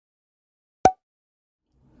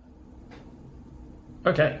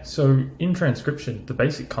Okay, so in transcription, the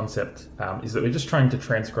basic concept is that we're just trying to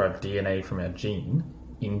transcribe DNA from our gene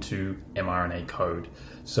into mRNA code.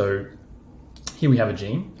 So here we have a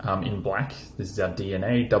gene in black. This is our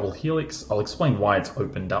DNA, double helix. I'll explain why it's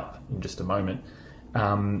opened up in just a moment.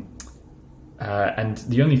 And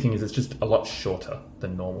the only thing is it's just a lot shorter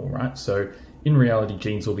than normal, right? So in reality,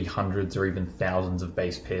 genes will be hundreds or even thousands of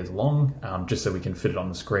base pairs long. Just so we can fit it on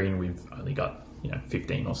the screen, we've only got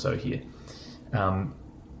 15 or so here.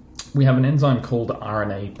 We have an enzyme called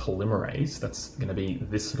RNA polymerase. That's going to be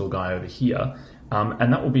this little guy over here.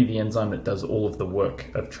 And that will be the enzyme that does all of the work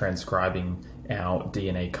of transcribing our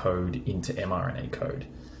DNA code into mRNA code.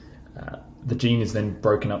 The gene is then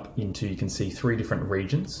broken up into, you can see, 3 different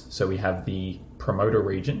regions. So we have the promoter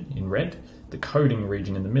region in red, the coding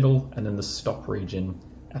region in the middle, and then the stop region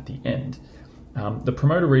at the end. The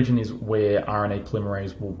promoter region is where RNA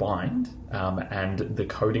polymerase will bind, and the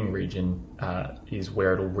coding region is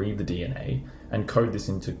where it'll read the DNA and code this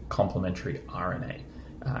into complementary RNA.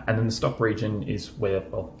 And then the stop region is where,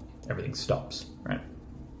 well, everything stops, right?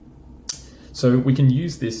 So we can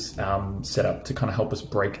use this setup to kind of help us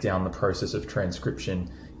break down the process of transcription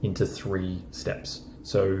into 3 steps.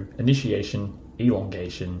 So initiation,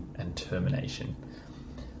 elongation, and termination.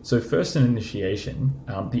 So first in initiation,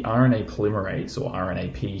 the RNA polymerase, or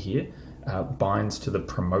RNAP here, binds to the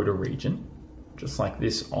promoter region, just like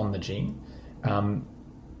this on the gene.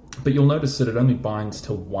 But you'll notice that it only binds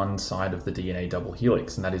to one side of the DNA double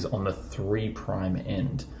helix, and that is on the 3'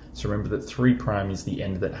 end. So remember that 3' is the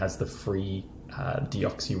end that has the free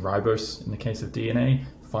deoxyribose in the case of DNA.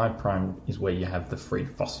 5' is where you have the free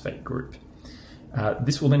phosphate group.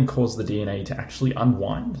 This will then cause the DNA to actually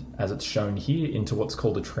unwind, as it's shown here, into what's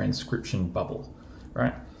called a transcription bubble,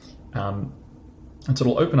 right? And so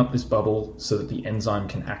it'll open up this bubble so that the enzyme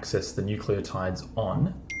can access the nucleotides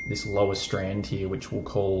on this lower strand here, which we'll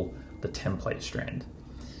call the template strand.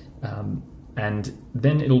 And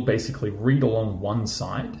then it'll basically read along one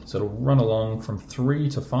side. So it'll run along from 3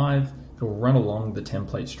 to 5, it'll run along the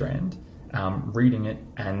template strand, reading it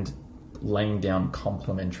and laying down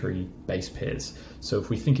complementary base pairs. So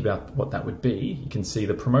if we think about what that would be, you can see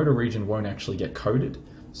the promoter region won't actually get coded.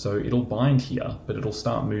 So it'll bind here, but it'll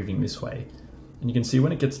start moving this way. And you can see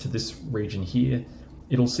when it gets to this region here,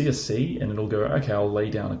 it'll see a C and it'll go, okay, I'll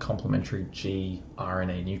lay down a complementary G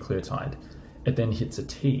RNA nucleotide. It then hits a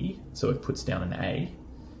T, so it puts down an A,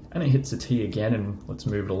 and it hits a T again, and let's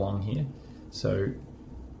move it along here. So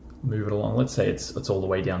move it along, let's say it's all the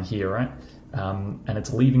way down here, right? And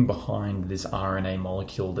it's leaving behind this RNA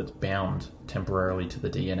molecule that's bound temporarily to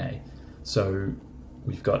the DNA. So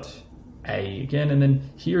we've got A again, and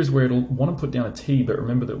then here's where it'll want to put down a T, but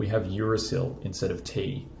remember that we have uracil instead of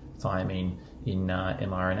T, thiamine, in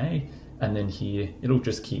mRNA, and then here it'll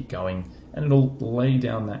just keep going, and it'll lay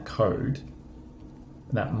down that code,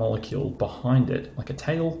 that molecule behind it, like a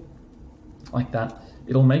tail, like that.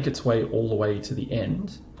 It'll make its way all the way to the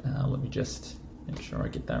end. Let me just make sure I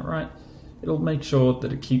get that right. It'll make sure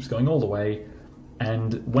that it keeps going all the way,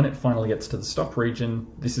 and when it finally gets to the stop region,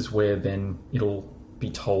 this is where then it'll be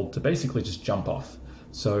told to basically just jump off.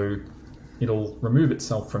 So it'll remove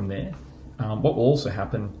itself from there. What will also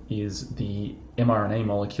happen is the mRNA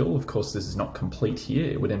molecule, of course this is not complete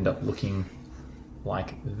here, it would end up looking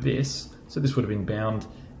like this. So this would have been bound,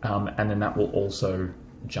 and then that will also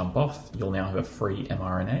jump off. You'll now have a free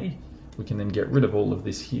mRNA. We can then get rid of all of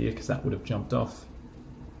this here because that would have jumped off.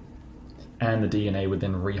 And the DNA would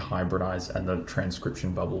then rehybridize and the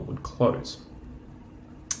transcription bubble would close.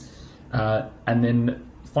 And then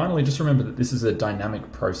finally, just remember that this is a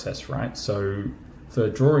dynamic process, right? So for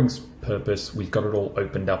drawing's purpose, we've got it all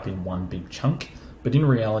opened up in one big chunk, but in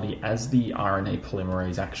reality, as the RNA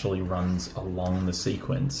polymerase actually runs along the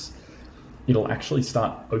sequence, it'll actually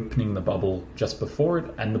start opening the bubble just before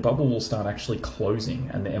it, and the bubble will start actually closing,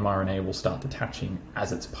 and the mRNA will start detaching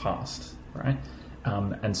as it's passed, right?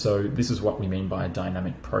 And so this is what we mean by a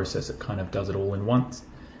dynamic process. It kind of does it all in once.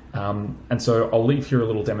 And so I'll leave here a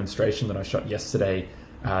little demonstration that I shot yesterday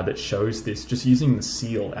that shows this, just using the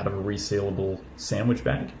seal out of a resealable sandwich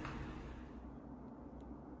bag.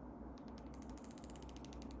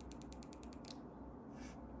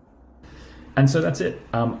 And so that's it.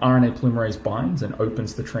 RNA polymerase binds and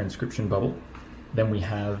opens the transcription bubble. Then we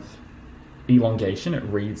have elongation. It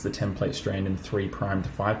reads the template strand in 3' to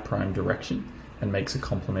 5' direction and makes a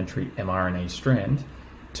complementary mRNA strand.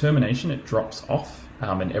 Termination, it drops off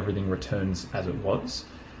and everything returns as it was.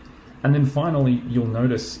 And then finally, you'll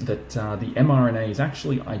notice that the mRNA is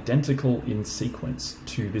actually identical in sequence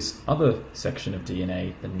to this other section of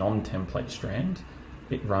DNA, the non-template strand.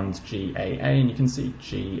 It runs GAA, and you can see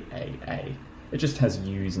GAA. it just has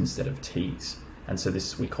U's instead of T's. And so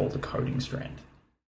this we call the coding strand.